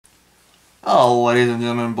Oh, ladies and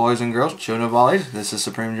gentlemen, boys and girls, children of all ages, this is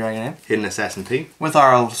Supreme Dragon Inn Hidden Assassin P. with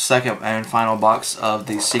our second and final box of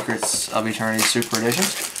the Secrets of Eternity Super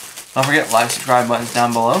Editions. Don't forget, like, subscribe buttons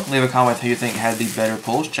down below. Leave a comment who you think had the better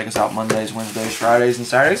pulls. Check us out Mondays, Wednesdays, Fridays, and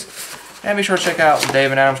Saturdays. And be sure to check out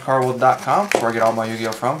DaveandAdamsCardWorld.com, where I get all my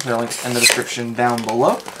Yu-Gi-Oh! From. There are links in the description down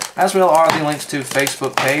below, as well are the links to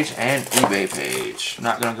Facebook page and eBay page. I'm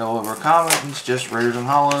not going to go over comments, just rares and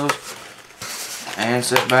hollows. And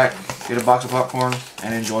sit back, get a box of popcorn,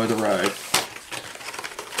 and enjoy the ride.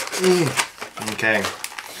 Okay.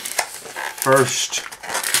 First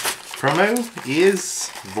promo is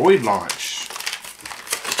Void Launch.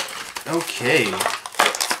 Okay.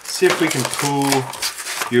 See if we can pull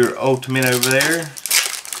your ultimate over there.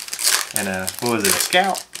 And what was it, a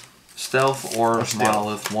scout? Stealth or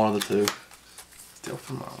Monolith, one of the two.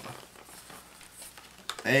 Stealth or Monolith.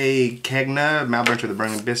 A Kegna, Malbrancher the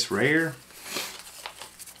Burning Abyss rare.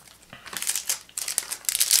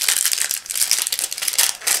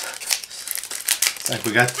 Like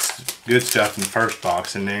we got good stuff in the first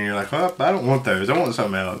box, and then you're like, oh, I don't want those. I want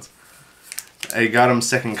something else. I got him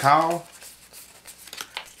second call.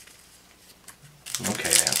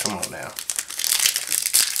 Okay, now come on now.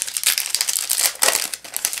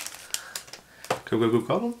 Go,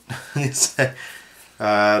 call him. It's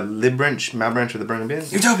Libranch, Malbranch of the Burning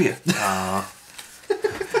Abyss. Utopia. Oh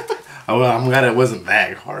well, I'm glad it wasn't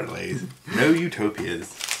that hard, ladies. No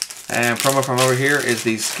utopias. And promo from over here is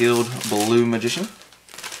the Skilled Blue Magician.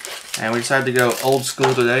 And we decided to go old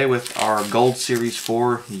school today with our Gold Series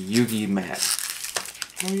 4 Yugi mat.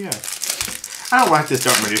 Oh yeah. I don't like this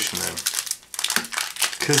Dark Magician though.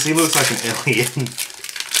 Because he looks like an alien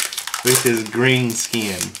with his green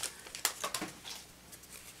skin.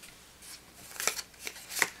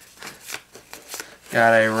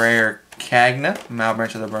 Got a rare Kagna,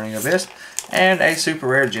 Malbranch of the Burning Abyss, and a super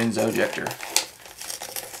rare Jinzo Ejector.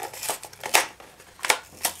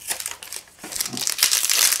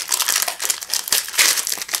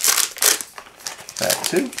 That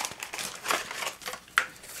too.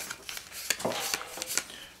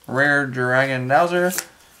 Rare Dragon Dowser,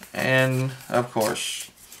 and of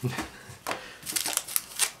course,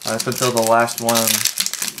 up until the last one,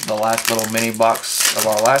 the last little mini box of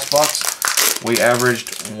our last box, we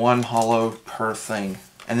averaged one hollow per thing.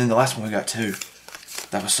 And then the last one we got two.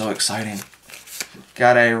 That was so exciting.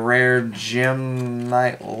 Got a rare Gem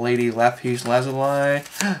Knight Lady Lapis Lazuli,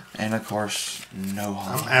 and of course, no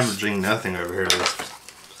hollows. I'm averaging nothing over here. This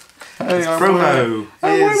Hey, promo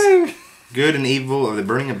I'm is winning. Good and Evil of the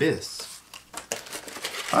Burning Abyss.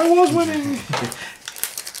 I was winning.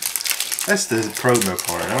 That's the promo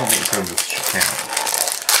part. I don't think promos should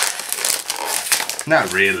count.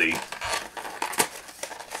 Not really.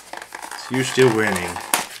 So you're still winning.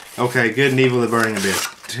 Okay, Good and Evil of the Burning Abyss.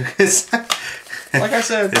 Like I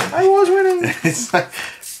said, I was winning. It's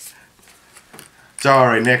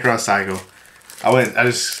alright, Necros Cycle. I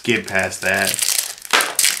just skipped past that.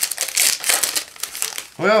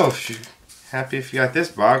 Well, if you're happy if you got this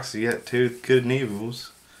box, you got two Good and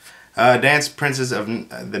Evils. Dance Princess of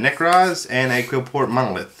the Necros and a Quillport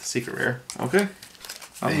Monolith, secret rare. Okay,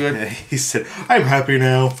 I'm good. He said, I'm happy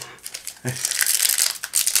now.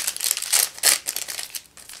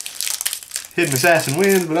 Hidden Assassin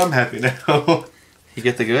wins, but I'm happy now. You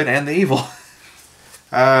get the good and the evil.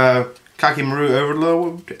 Kakimaru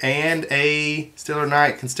Overload and a Stellar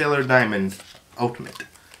Knight Constellar Diamond Ultimate.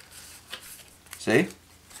 See?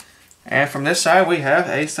 And from this side we have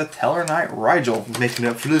a Satellar Knight Rigel. Making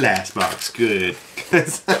up for the last box. Good.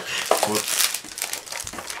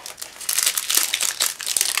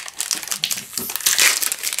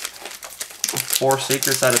 Four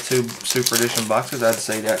secrets out of two Super Edition boxes. I'd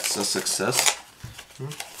say that's a success.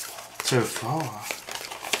 So far.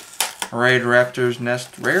 Raid Raptor's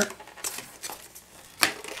Nest Rare.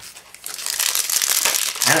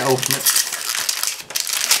 And an Ultimate.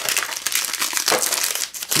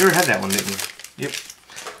 You already had that one, didn't you? Yep.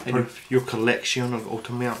 Part of your collection of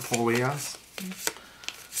Ultimate Warriors.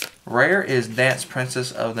 Rare is Dance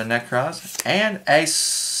Princess of the Necros. And a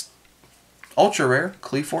ultra rare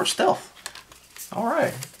Qliphort Stealth.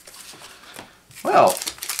 Alright. Well,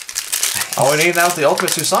 all we need now is the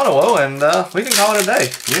Ultimate Susanoo, and we can call it a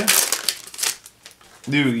day. Yeah.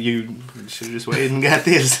 You should have just waited and got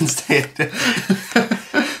this instead.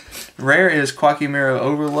 Rare is Quackimiro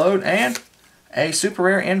Overload and a super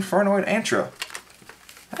rare Infernoid Antra.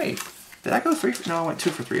 Hey, did I go 3 for... No, I went 2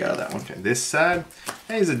 for 3 out of that one. Okay, this side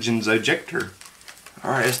is a Jinzo Ejector.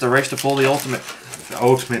 Alright, it's the race to pull the ultimate. The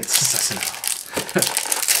Ultimate Assassin.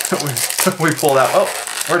 We pulled out. Oh,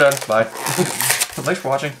 we're done. Bye. Thanks for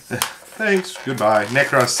watching. Thanks. Goodbye.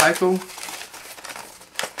 Necros Cycle.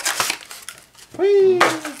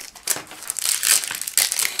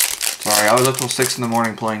 Sorry, I was up till 6 in the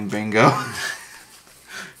morning playing bingo.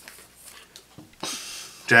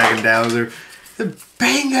 Dragon Dowser.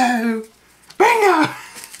 Bingo! Bingo!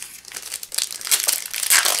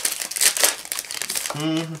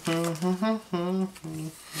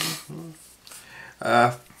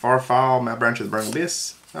 Farfall, Mount Branch of the Burning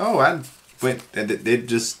Abyss. Oh, it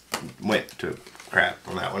just went to crap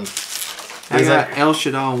on that one. I got El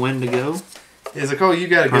Shaddai Wendigo. Is like, oh, you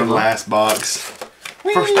got a good last box.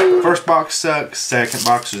 First box sucks. Second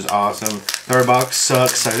box is awesome. Third box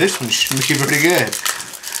sucks. So this one should be pretty good.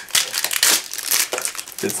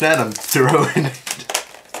 It's that I'm throwing it.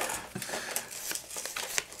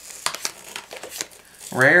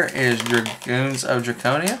 Rare is Dragoons of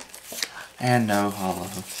Draconia. And no hollow.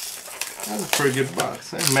 That was a pretty good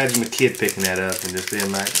box. I imagine a kid picking that up and just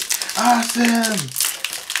being like, awesome!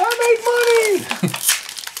 I made money!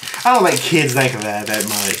 I don't think kids think of that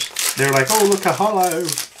much. They're like, oh, look, a hollow.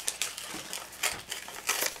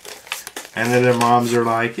 And then their moms are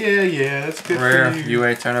like, yeah, that's good Rare for you.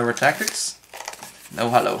 UA Turnover Tactics. No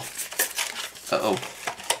hollow. Uh-oh.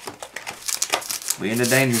 We in the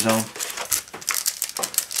danger zone.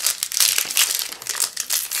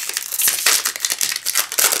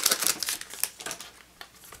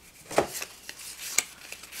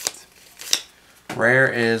 Rare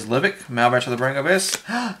is Livic, Malbranch of the Burning Abyss.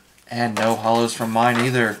 And no hollows from mine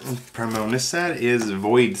either. Promo on this side is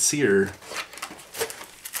Void Seer.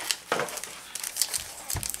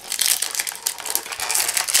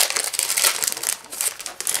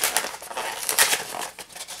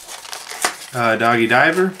 Doggy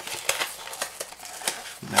Diver.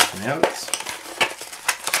 Nothing else.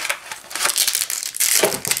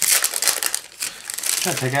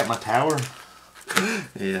 Trying to take out my tower.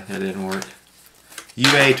 Yeah, that didn't work.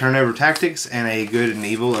 UA Turnover Tactics and a Good and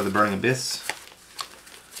Evil of the Burning Abyss.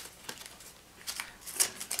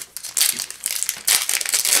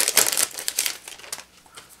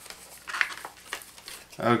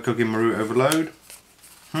 Cookie Maru Overload.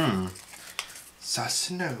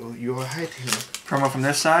 Sasno, you are hiding. Promo from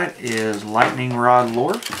this side is Lightning Rod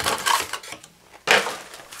Lore.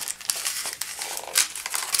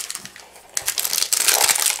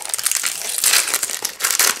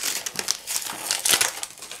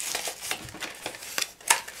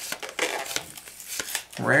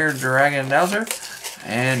 Rare Dragon Dowser,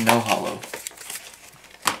 and no hollow.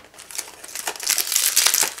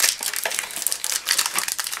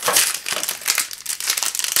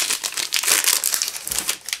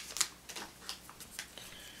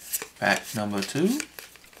 Pack number 2,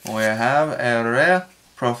 we have a rare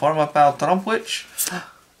Proforma Pal Trumpwitch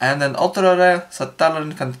and an ultra rare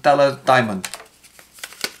Satalin Cantella Diamond.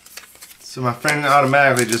 So my friend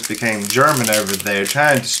automatically just became German over there,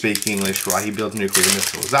 trying to speak English while he built nuclear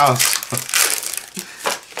missiles. Awesome.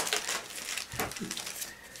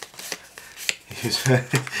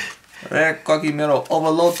 Rare Cocky Mirror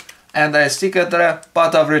Overload and a secret rare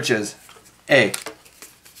Pot of Riches. A.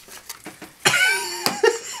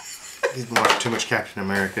 He's been watching too much Captain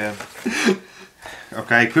America.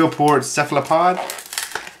 Okay, Quillport Cephalopod.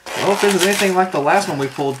 Well, if this is anything like the last one, we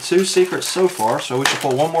pulled 2 secrets so far, so we should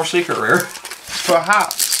pull 1 more secret rare.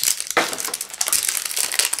 Perhaps.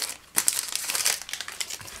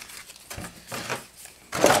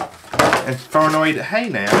 Infernoid, hey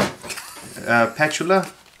now.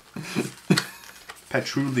 Petula.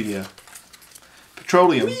 Petrulia.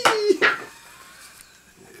 Petroleum. Whee!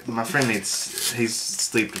 My friend he's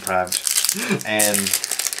sleep deprived. And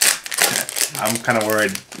I'm kind of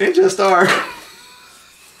worried. Ninja Star.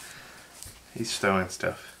 He's throwing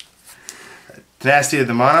stuff. Tenacity of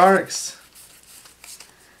the Monarchs.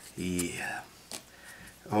 Yeah.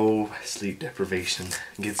 Oh, sleep deprivation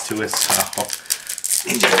gets to us. Oh.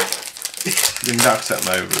 You knock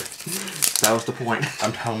something over. That was the point.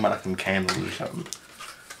 I'm talking about like them candles or something.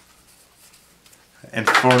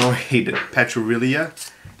 Infernoid Petrulia.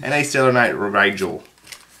 And a Stellar Knight Rigel.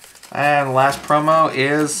 And the last promo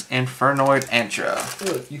is Infernoid Antra.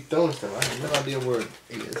 Look, you throwing stuff. I have no idea where it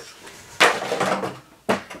is.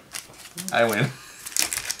 I win.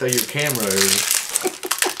 Throw your camera over.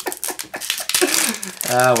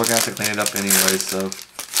 We're gonna have to clean it up anyway, so.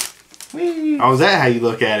 Whee! Oh, is that how you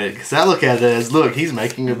look at it? Because I look at it as, look, he's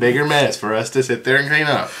making a bigger mess for us to sit there and clean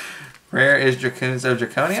up. Rare is Dracoons of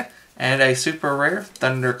Draconia, and a super rare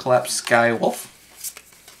Thunderclap Sky Wolf.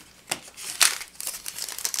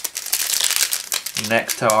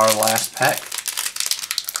 Next to our last pack.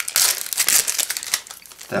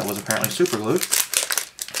 That was apparently super glued.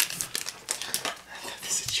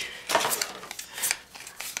 This is you.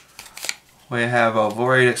 We have a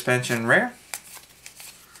Void Expansion Rare.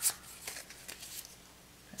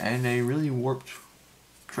 And a really warped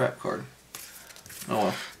trap card. Oh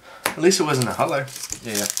well. At least it wasn't a hollow.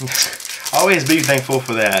 Yeah. Always be thankful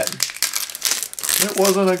for that. It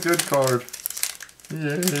wasn't a good card.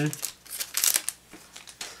 Yay.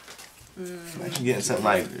 Imagine getting something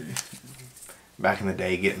like back in the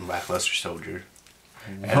day, getting Lackluster Soldier.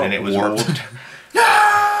 And then it was warped.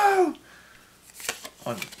 No!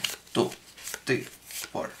 1, 2, 3,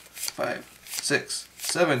 4, 5, 6,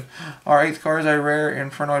 7. Our 8th card is a rare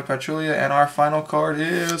Infernoid Patrulia, and our final card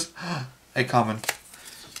is a common.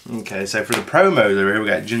 Okay, so for the promos over here, we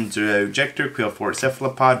got Jinzo Ejector, Qwilfort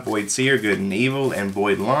Cephalopod, Void Seer, Good and Evil, and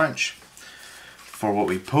Void Launch. For what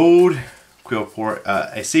we pulled, Qwilfort,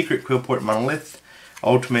 a secret Qwilfort Monolith,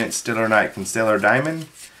 Ultimate Stellar Knight Constellar Diamond,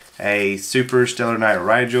 a Super Stellar Knight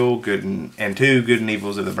Rigel, and 2 Good and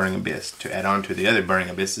Evils of the Burning Abyss to add on to the other Burning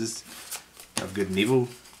Abysses of Good and Evil.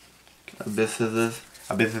 Abysses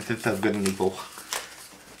of Good and Evil.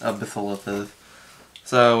 Abyssal.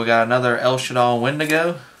 So we got another El Shaddoll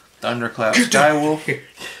Wendigo, Thunderclap Skywolf,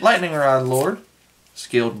 Lightning Rod Lord,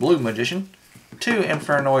 Skilled Blue Magician, 2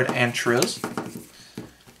 Infernoid Antriz,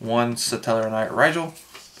 1 Satellar Knight Rigel,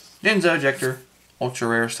 Jinzo Ejector, Ultra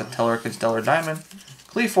Rare Satellar Constellar Diamond,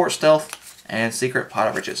 Qwilfort Stealth, and Secret Pot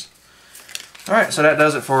of Riches. Alright, so that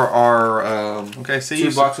does it for our see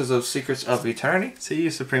 2 boxes of Secrets of Eternity. See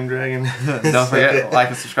you, Supreme Dragon. Don't forget, like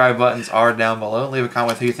and subscribe buttons are down below. Leave a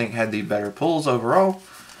comment with who you think had the better pulls overall.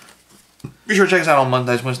 Be sure to check us out on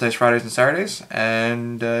Mondays, Wednesdays, Fridays, and Saturdays.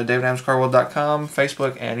 And DavidAdamsCardWorld.com,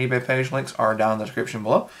 Facebook, and eBay page links are down in the description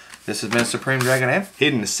below. This has been Supreme Dragon and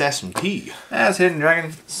Hidden Assassin P. As Hidden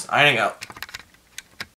Dragon, signing out.